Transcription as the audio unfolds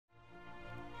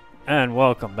And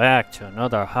welcome back to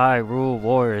another Hyrule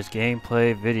Warriors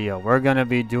gameplay video. We're going to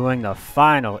be doing the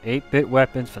final 8-bit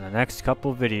weapons for the next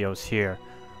couple videos here.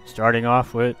 Starting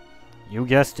off with, you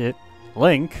guessed it,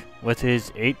 Link with his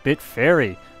 8-bit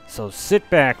fairy. So sit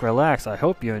back, relax, I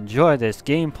hope you enjoy this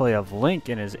gameplay of Link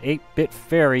and his 8-bit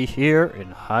fairy here in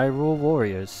Hyrule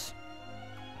Warriors.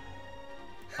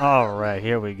 Alright,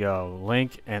 here we go.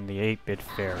 Link and the 8-bit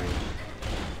fairy.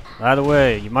 By the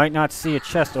way, you might not see a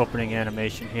chest opening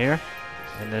animation here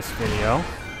in this video.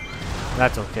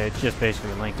 That's okay, it's just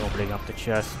basically Link opening up the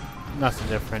chest. Nothing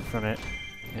different from it.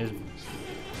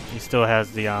 He still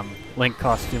has the Link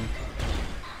costume.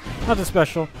 Nothing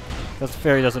special, because the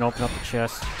fairy doesn't open up the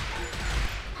chest.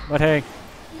 But hey,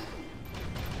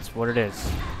 it's what it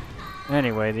is.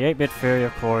 Anyway, the 8-bit fairy,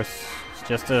 of course, is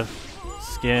just a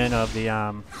skin of the,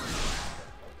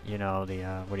 you know, the,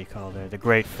 what do you call it? The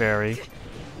Great Fairy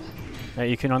that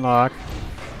you can unlock.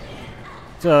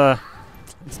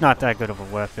 It's not that good of a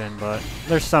weapon, but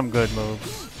there's some good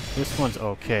moves. This one's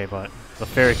okay, but the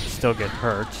fairy can still get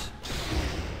hurt.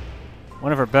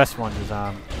 One of her best ones is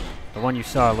the one you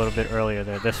saw a little bit earlier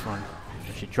there, this one.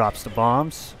 She drops the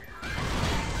bombs.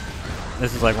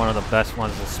 This is like one of the best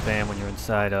ones to spam when you're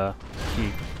inside a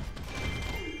keep.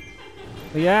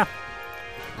 But yeah,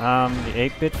 the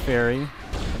 8-bit fairy,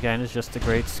 again, is just a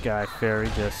great sky fairy,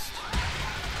 just,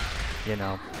 you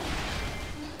know,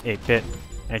 8-bit.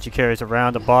 And she carries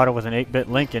around a bottle with an 8-bit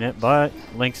Link in it, but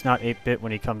Link's not 8-bit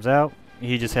when he comes out.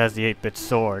 He just has the 8-bit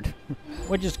sword,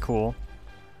 which is cool.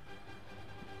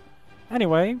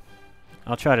 Anyway,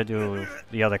 I'll try to do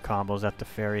the other combos that the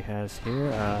fairy has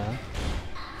here.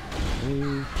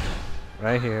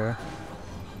 Right here.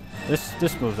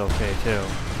 This move's okay too,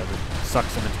 because it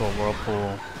sucks him into a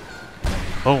whirlpool.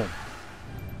 Boom.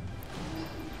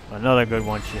 Another good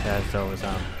one she has though is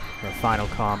her final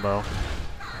combo.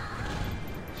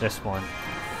 This one,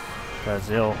 because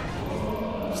he'll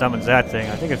summons that thing.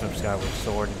 I think it's from Skyward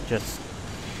Sword, and just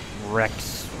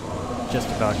wrecks just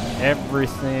about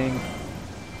everything.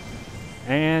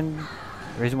 And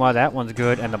the reason why that one's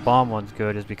good and the bomb one's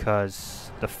good is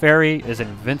because the fairy is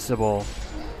invincible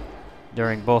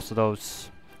during both of those,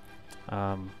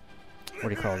 what do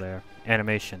you call there,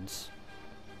 animations.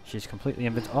 She's completely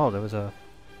invincible. Oh, there was a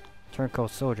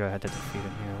turncoat soldier I had to defeat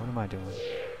in here. What am I doing?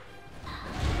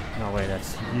 No way,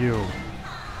 that's you.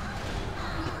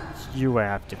 It's you I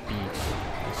have to beat.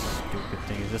 This stupid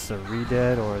thing. Is this a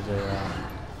re-dead or is it,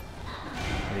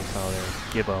 what do you call it?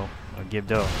 Gibbo or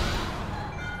Gibdo?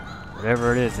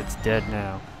 Whatever it is, it's dead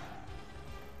now.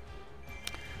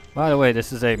 By the way,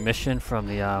 this is a mission from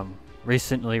the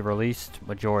recently released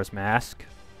Majora's Mask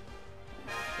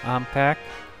pack.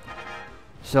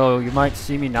 So you might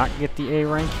see me not get the A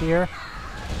rank here,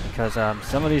 because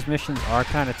some of these missions are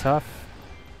kind of tough,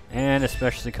 and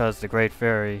especially because the Great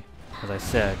Fairy, as I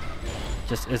said,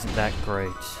 just isn't that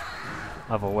great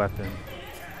of a weapon.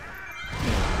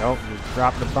 Nope, just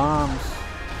drop the bombs.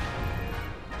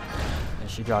 And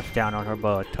she drops down on her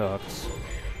buttocks.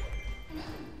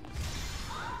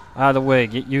 By the way,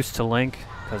 get used to Link,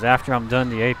 because after I'm done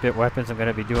the 8-bit weapons, I'm going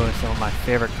to be doing some of my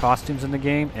favorite costumes in the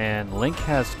game, and Link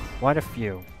has quite a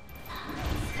few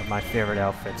of my favorite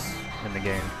outfits in the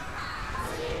game.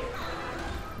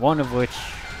 One of which,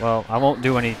 well, I won't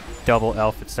do any double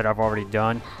outfits that I've already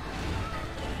done.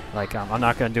 Like, I'm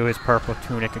not going to do his purple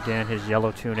tunic again, his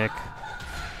yellow tunic.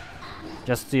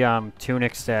 Just the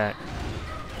tunics that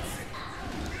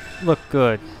look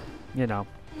good, you know.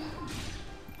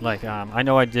 Like, I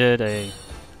know I did a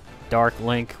Dark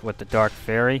Link with the Dark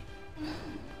Fairy,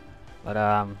 but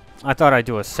I thought I'd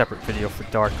do a separate video for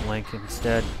Dark Link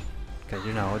instead, because,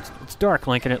 you know, it's Dark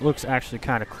Link and it looks actually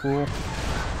kind of cool.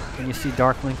 When you see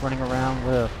Dark Link running around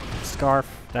with a scarf,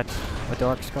 that's a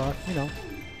dark scarf, you know.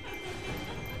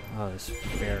 Oh, this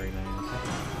fairy, man.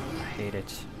 I hate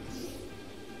it.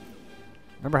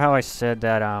 Remember how I said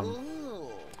that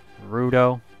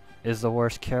Rudo is the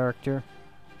worst character?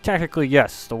 Technically,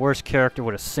 yes, the worst character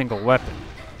with a single weapon,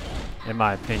 in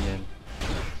my opinion.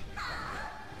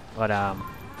 But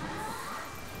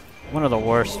one of the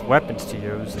worst weapons to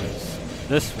use is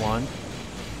this one,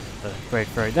 the Great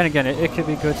Fairy. Then again, it could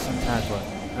be good sometimes, but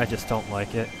I just don't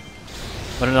like it.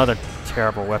 But another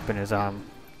terrible weapon is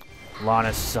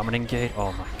Lana's Summoning Gate.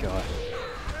 Oh my god,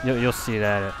 you'll see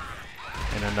that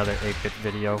in another 8-bit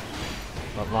video.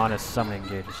 But Lana's Summoning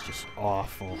Gate is just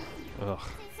awful. Ugh.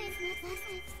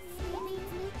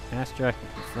 Master, I can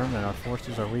confirm that our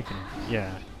forces are weakening.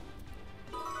 Yeah.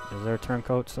 Is there a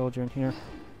turncoat soldier in here?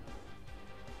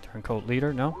 Turncoat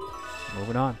leader? No?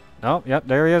 Moving on. Oh, yep,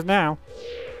 there he is now.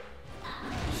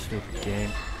 Stupid game.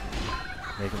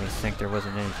 making me think there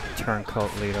wasn't any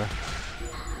turncoat leader.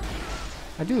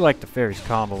 I do like the fairy's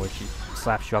combo, which he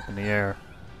slaps you up in the air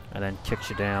and then kicks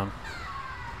you down.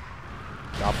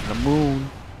 Dropping the moon.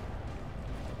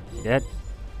 He dead?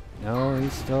 No,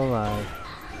 he's still alive.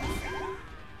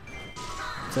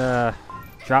 Let's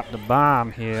drop the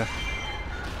bomb here.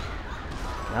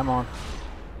 Come on.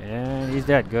 And he's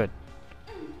dead. Good.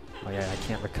 Oh yeah, I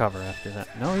can't recover after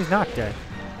that. No, he's not dead.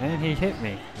 And he hit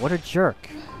me. What a jerk.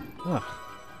 Huh.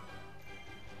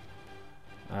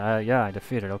 Yeah, I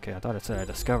defeated. Okay, I thought it said I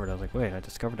discovered. I was like, wait, I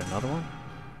discovered another one?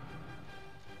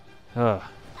 Ugh.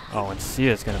 Oh, and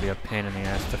Sia's gonna be a pain in the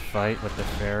ass to fight with the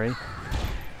fairy.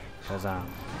 Because,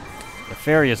 the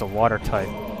fairy is a water type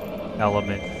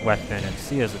element weapon, and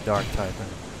Sia's a dark type.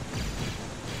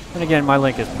 And again, my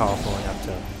Link is powerful enough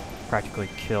to practically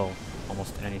kill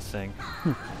almost anything.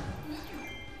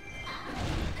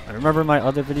 I remember in my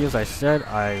other videos I said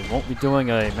I won't be doing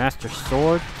a Master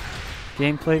Sword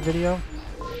gameplay video.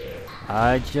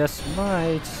 I just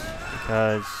might,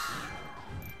 because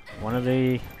one of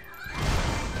the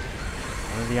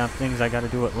things I gotta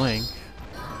do with Link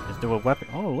is do a weapon.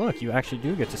 Oh look, you actually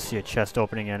do get to see a chest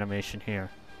opening animation here.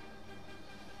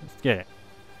 Let's get it.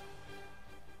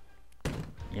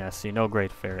 Yeah, see, no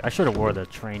Great Fairy. I should have wore the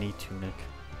trainee tunic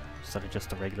instead of just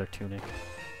the regular tunic.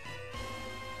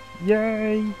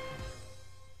 Yay!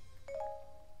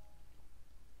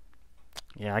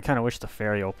 Yeah, I kind of wish the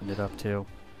fairy opened it up too.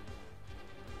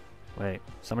 Wait,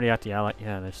 somebody at the allied?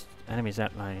 Yeah, there's enemies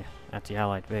at the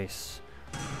allied base.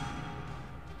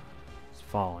 It's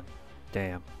fallen.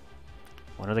 Damn.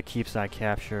 One of the keeps I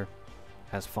capture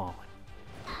has fallen.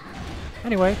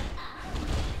 Anyway,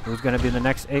 who's gonna be the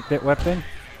next 8-bit weapon?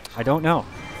 I don't know.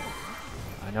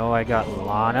 I know I got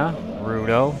Lana,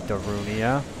 Rudo,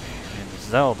 Darunia, and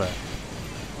Zelda.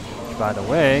 Which, by the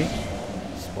way,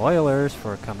 spoilers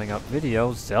for a coming up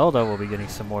video, Zelda will be getting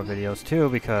some more videos too,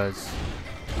 because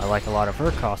I like a lot of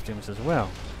her costumes as well.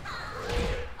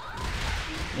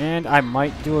 And I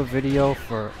might do a video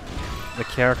for the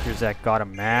characters that got a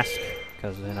mask,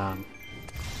 because in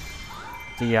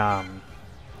the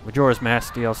Majora's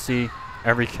Mask DLC,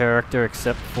 every character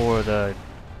except for the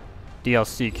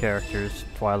DLC characters,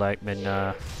 Twilight,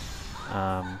 Midna,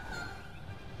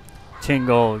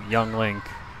 Tingle, Young Link.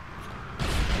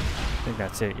 I think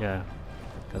that's it, yeah.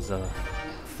 Because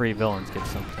free villains get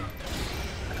something.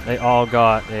 They all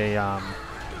got a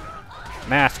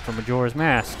mask from Majora's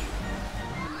Mask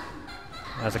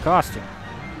as a costume.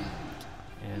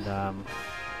 And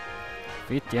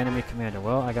defeat the enemy commander.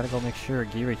 Well, I gotta go make sure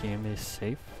Girahim is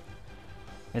safe.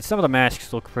 And some of the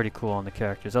masks look pretty cool on the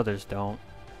characters, others don't.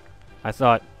 I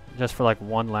thought, just for like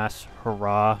one last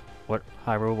hurrah, what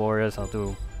Hyrule Warriors, I'll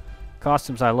do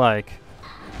costumes I like,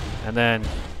 and then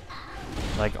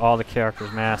like all the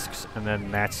characters' masks, and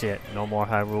then that's it. No more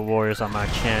Hyrule Warriors on my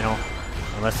channel,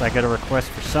 unless I get a request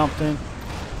for something,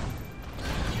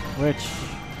 which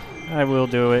I will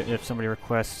do it if somebody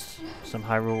requests some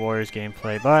Hyrule Warriors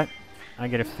gameplay, but I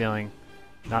get a feeling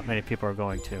not many people are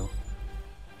going to.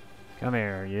 Come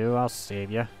here, you. I'll save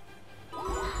you.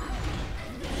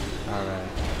 Alright.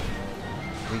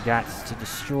 We got to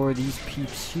destroy these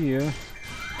peeps here.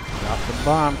 Drop the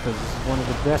bomb, because this is one of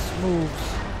the best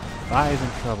moves. Fi is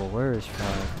in trouble. Where is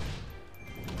Fi?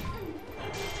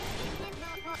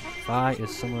 Fi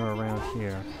is somewhere around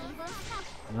here.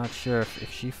 I'm not sure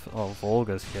if she... Oh,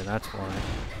 Volga's here. That's why.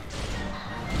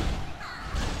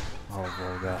 Oh,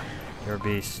 Volga. You're a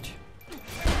beast.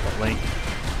 But Link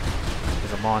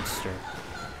is a monster.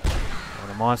 When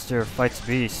a monster fights a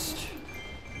beast,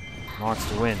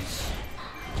 monster wins.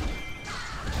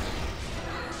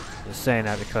 Just saying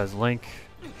that because Link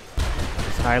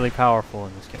is highly powerful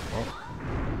in this game. Oh.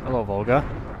 Hello, Volga.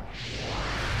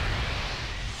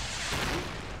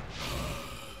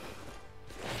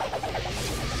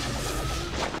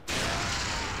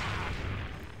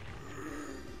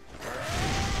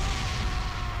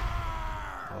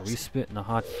 Oh, he's spitting a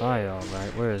hot fire,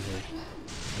 alright. Where is he?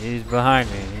 He's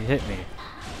behind me. He hit me.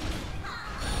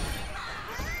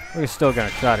 We're still going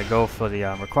to try to go for the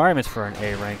requirements for an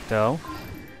A rank, though.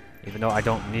 Even though I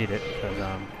don't need it, because,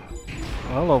 well,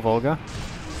 hello, Volga.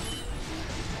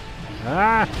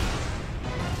 Ah!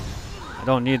 I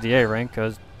don't need the A rank,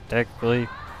 because technically,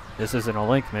 this isn't a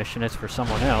Link mission, it's for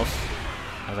someone else.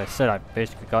 As I said, I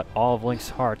basically got all of Link's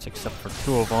hearts, except for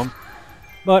 2 of them.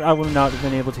 But I would not have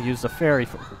been able to use the fairy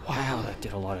for... Wow, that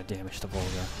did a lot of damage to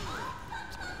Volga.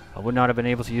 I would not have been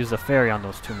able to use the fairy on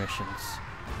those 2 missions.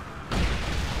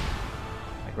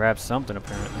 I grabbed something,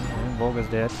 apparently. And Volga's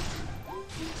dead.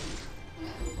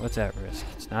 What's at risk?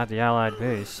 It's not the allied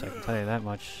base, I can tell you that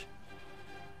much.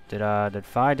 Did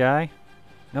Fi die?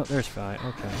 No, there's 5.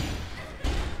 Okay.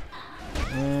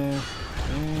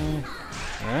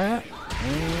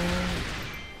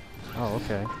 Oh,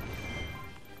 okay.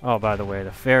 Oh, by the way,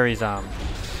 the fairy's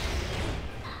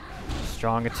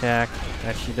strong attack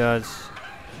that she does,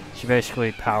 she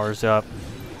basically powers up,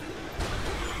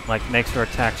 like makes her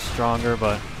attack stronger,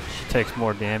 but she takes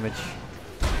more damage.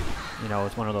 You know,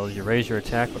 it's one of those, you raise your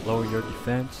attack but lower your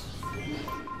defense.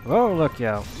 Oh, look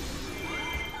out.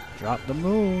 Drop the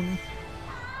moon.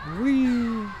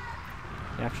 Whee!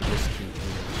 Capture this key here.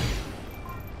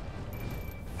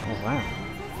 Oh, wow.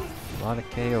 A lot of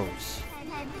KOs.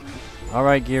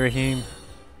 Alright, Girahim.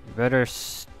 You better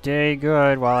stay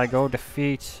good while I go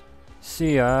defeat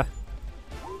Sia.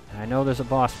 I know there's a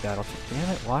boss battle. Damn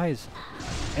it, why is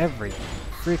every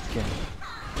freaking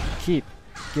keep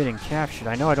getting captured?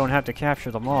 I know I don't have to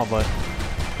capture them all, but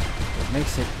it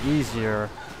makes it easier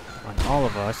on all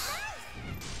of us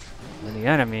when the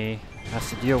enemy has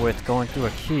to deal with going through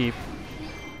a keep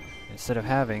instead of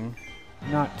having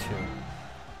not to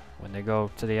when they go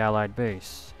to the allied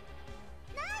base.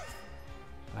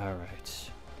 Alright.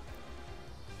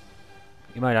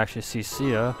 You might actually see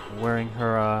Sia wearing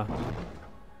her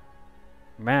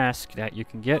mask that you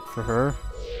can get for her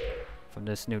from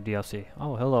this new DLC.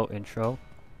 Oh, hello, intro.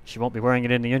 She won't be wearing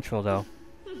it in the intro, though.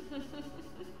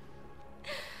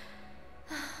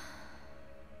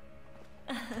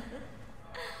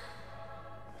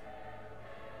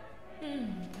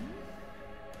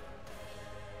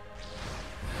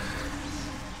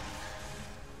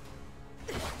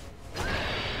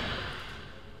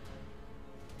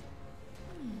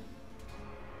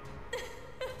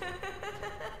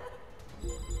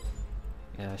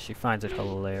 Yeah, she finds it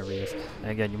hilarious.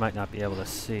 And again, you might not be able to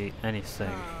see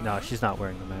anything. No, she's not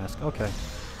wearing the mask. Okay.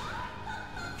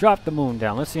 Drop the moon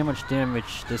down. Let's see how much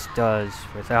damage this does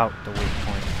without the weak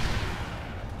point.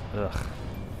 Ugh.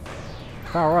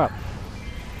 Power up.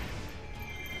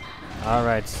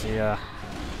 Alright, Sia.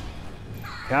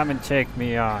 Come and take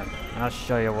me on. I'll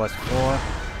show you what's for.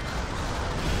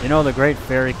 You know, the Great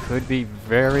Fairy could be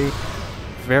very,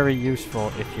 very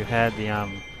useful if you had the,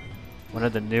 one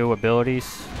of the new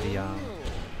abilities, the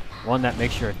one that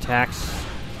makes your attacks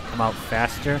come out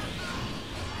faster.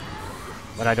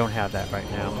 But I don't have that right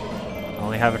now. I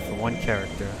only have it for one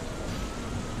character.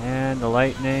 And the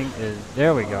lightning is,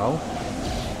 there we go.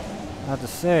 I have to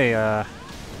say,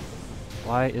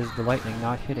 why is the lightning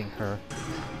not hitting her?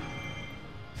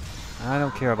 I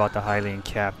don't care about the Hylian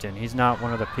captain. He's not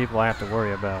one of the people I have to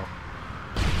worry about.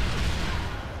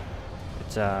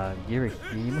 It's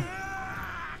Girahim.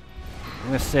 I'm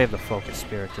going to save the focus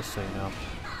spirit, just so you know.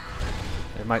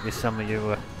 There might be some of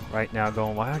you right now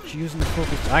going, why aren't you using the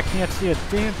focus? I can't see a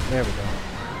damn... There we go.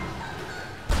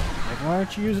 Like, why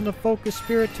aren't you using the focus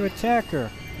spirit to attack her?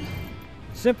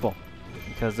 Simple.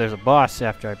 Because there's a boss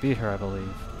after I beat her, I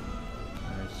believe.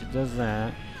 Alright, she does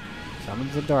that.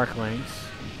 Summons the Darklings.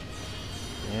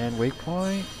 And weak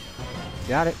point.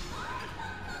 Got it.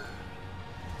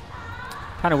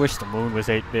 Kind of wish the moon was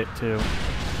 8-bit too.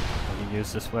 When you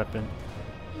use this weapon.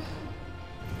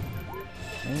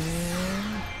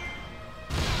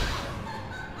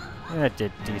 And that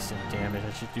did decent damage.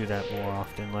 I should do that more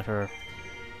often. Let her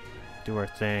do her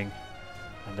thing.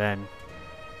 And then...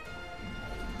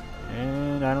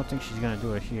 And I don't think she's gonna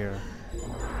do it here.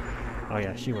 Oh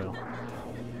yeah, she will.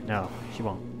 No, she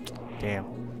won't. Damn.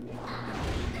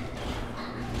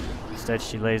 Instead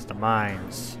she lays the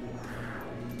mines.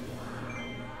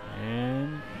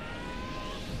 And...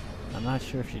 I'm not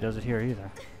sure if she does it here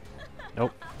either.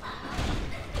 Nope.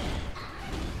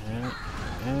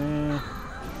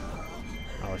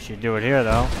 Oh, she'd do it here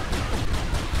though.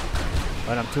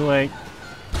 But I'm too late.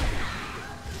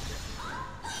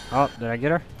 Oh, did I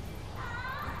get her?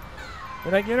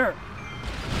 Did I get her?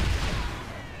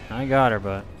 I got her,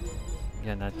 but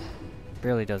again, that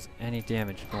barely does any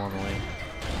damage normally.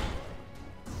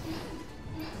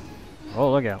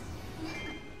 Oh, look out.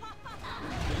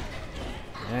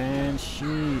 And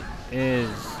she is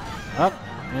up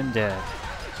and dead.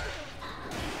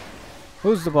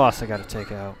 Who's the boss I gotta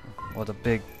take out? Or the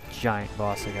big giant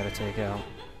boss I gotta take out?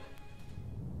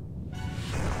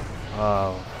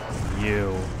 Oh,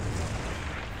 you.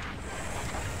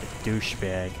 The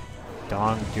douchebag.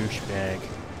 Dong douchebag.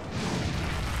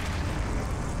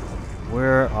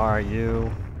 Where are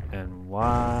you? And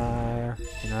why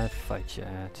can I fight you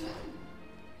at?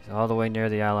 He's all the way near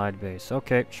the allied base.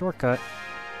 Okay, shortcut.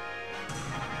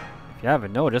 If you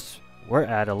haven't noticed, we're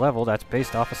at a level that's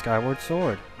based off a Skyward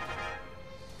Sword.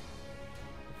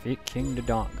 Defeat King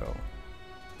Dodongo.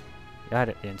 Got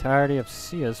it. The entirety of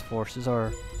Sia's forces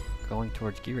are going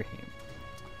towards Girahim.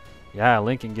 Yeah,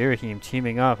 Link and Girahim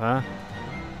teaming up, huh?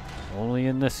 Only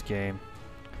in this game.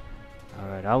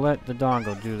 Alright, I'll let the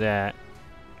Dongo do that.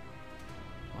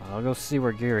 I'll go see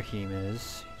where Girahim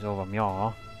is. He's over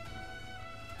Myaw.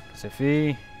 Because if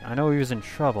he... I know he was in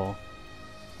trouble.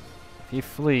 If he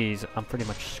flees, I'm pretty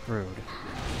much screwed.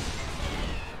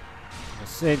 I'll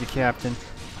save you, Captain.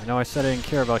 I know I said I didn't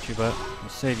care about you, but I'll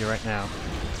save you right now.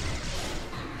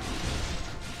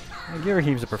 And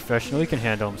Girahim's a professional. He can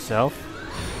handle himself.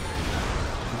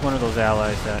 He's one of those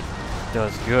allies that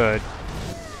does good.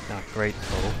 Not great,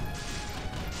 though.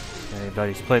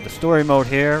 Anybody's played the story mode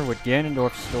here with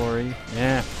Ganondorf's story.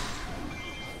 Yeah.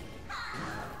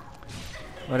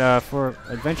 But for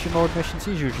adventure mode missions,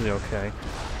 he's usually okay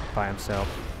by himself.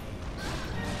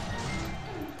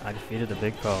 I defeated the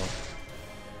big foe.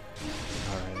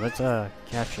 Alright, let's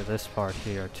capture this part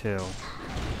here too.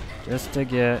 Just to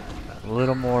get a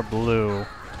little more blue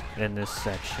in this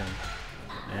section.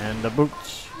 And the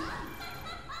boots.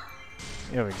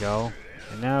 There we go.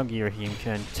 And now Girahim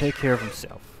can take care of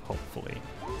himself. Hopefully.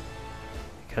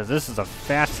 Because this is the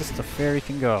fastest the fairy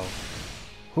can go.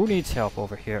 Who needs help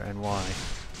over here and why?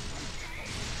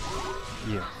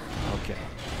 You. Okay.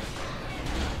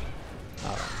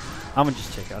 Alright. I'm gonna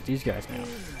just take out these guys now.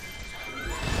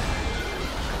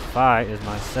 Fi is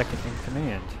my second in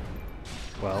command.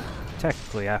 Well,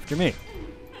 technically after me.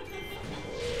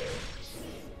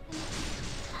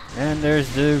 And there's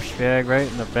the douchebag right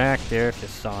in the back there if you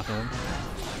saw him.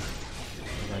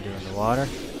 What am I doing in the water?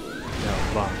 No,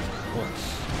 bombs, of course.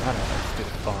 I don't like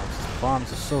stupid bombs. The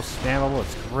bombs are so spammable,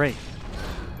 it's great.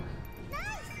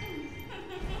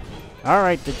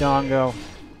 Alright, Dodongo.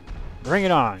 Bring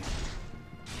it on.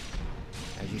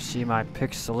 As you see my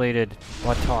pixelated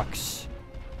buttocks.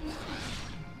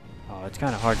 Oh, it's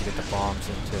kind of hard to get the bombs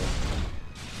into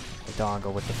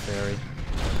Dodongo with the fairy.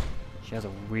 She has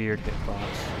a weird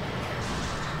hitbox.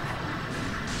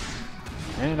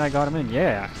 And I got him in,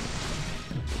 yeah.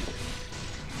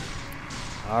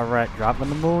 Alright, dropping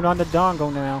the moon on the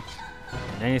Dongo now.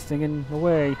 And anything in the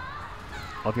way.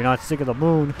 Hope you're not sick of the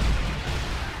moon.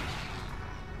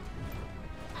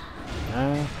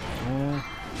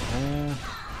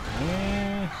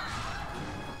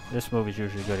 This move is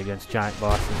usually good against giant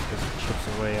bosses because it chips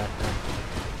away at them.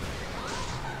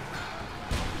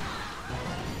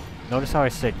 Notice how I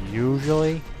said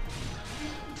usually?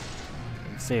 I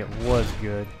didn't say it was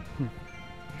good.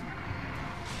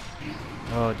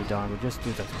 Oh, Dodongo, just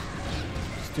do the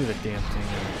damn thing.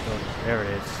 There it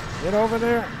is. Get over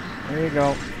there. There you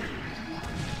go.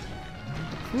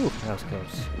 Whew, that was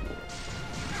close.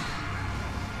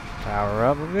 Power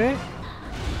up a bit.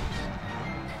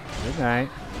 Good night.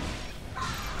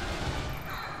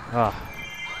 Ah.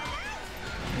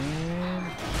 And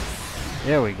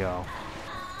there we go.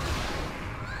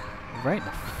 Right in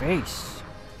the face.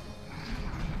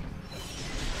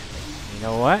 You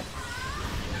know what?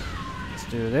 Let's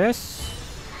do this.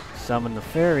 Summon the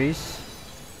fairies.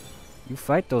 You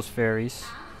fight those fairies.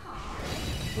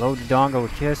 Blow Dodongo a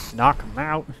kiss. Knock him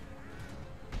out.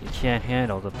 You can't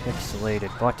handle the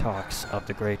pixelated buttocks of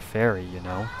the Great Fairy, you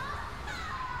know.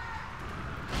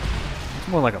 It's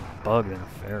more like a bug than a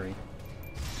fairy.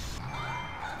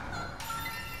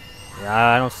 Yeah,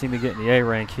 I don't see me getting the A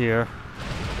rank here.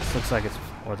 This looks like it's,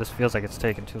 or this feels like it's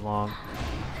taking too long.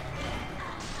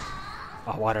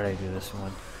 Oh, why did I do this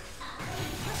one?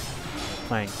 I'm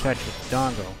playing catch with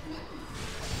Dodongo.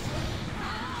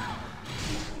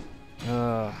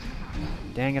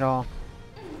 Dang it all.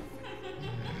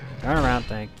 Turn around,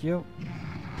 thank you.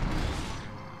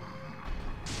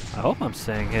 I hope I'm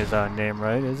saying his name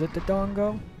right. Is it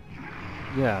Dodongo?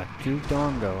 Yeah,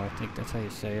 Dodongo. I think that's how you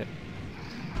say it.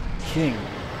 King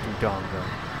Dodongo.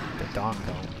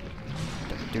 Dodongo.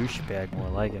 The douchebag, more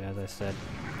like it, as I said.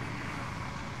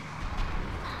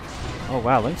 Oh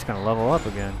wow, Link's gonna level up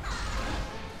again.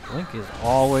 Link is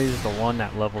always the one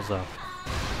that levels up.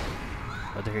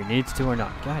 Whether he needs to or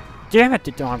not. God damn it,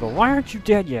 Dodongo, why aren't you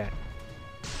dead yet?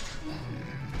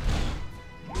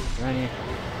 Is there any?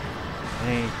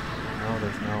 No,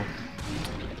 there's no.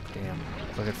 Damn.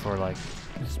 Looking for like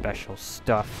special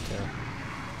stuff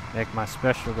to make my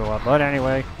special go up. But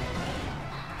anyway.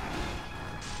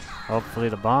 Hopefully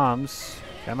the bombs.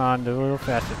 Come on, do a little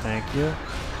faster, thank you.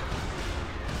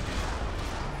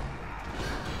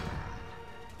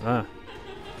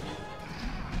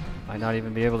 Might not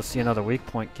even be able to see another weak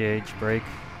point gauge break.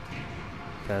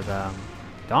 Because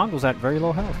Dodongo's at very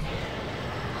low health.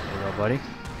 There you go, buddy.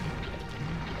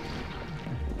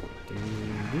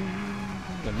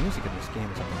 The music in this game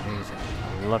is amazing.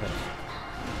 I love it.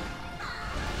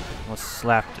 Almost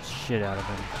slapped the shit out of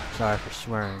him. Sorry for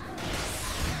swearing.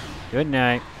 Good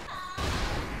night.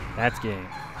 That's game.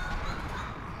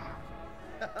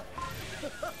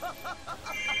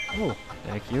 Oh,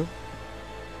 thank you.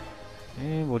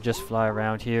 And we'll just fly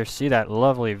around here, see that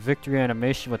lovely victory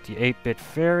animation with the 8-bit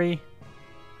fairy,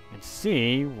 and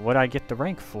see what I get the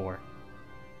rank for.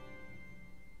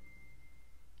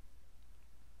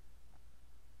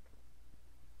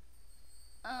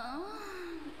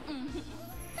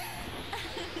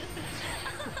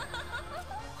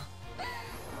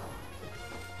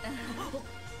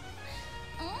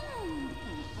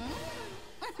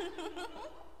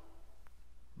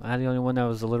 Am I the only one that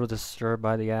was a little disturbed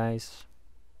by the eyes?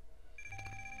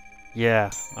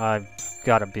 Yeah, I've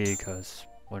gotta be, because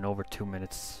went over 2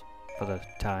 minutes for the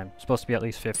time. It's supposed to be at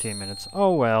least 15 minutes.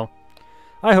 Oh well.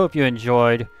 I hope you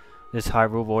enjoyed this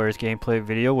Hyrule Warriors gameplay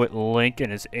video with Link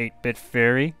and his 8-bit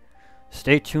fairy.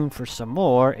 Stay tuned for some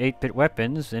more 8-bit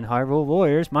weapons in Hyrule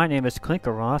Warriors. My name is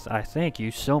Clinkeroith. I thank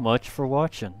you so much for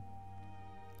watching.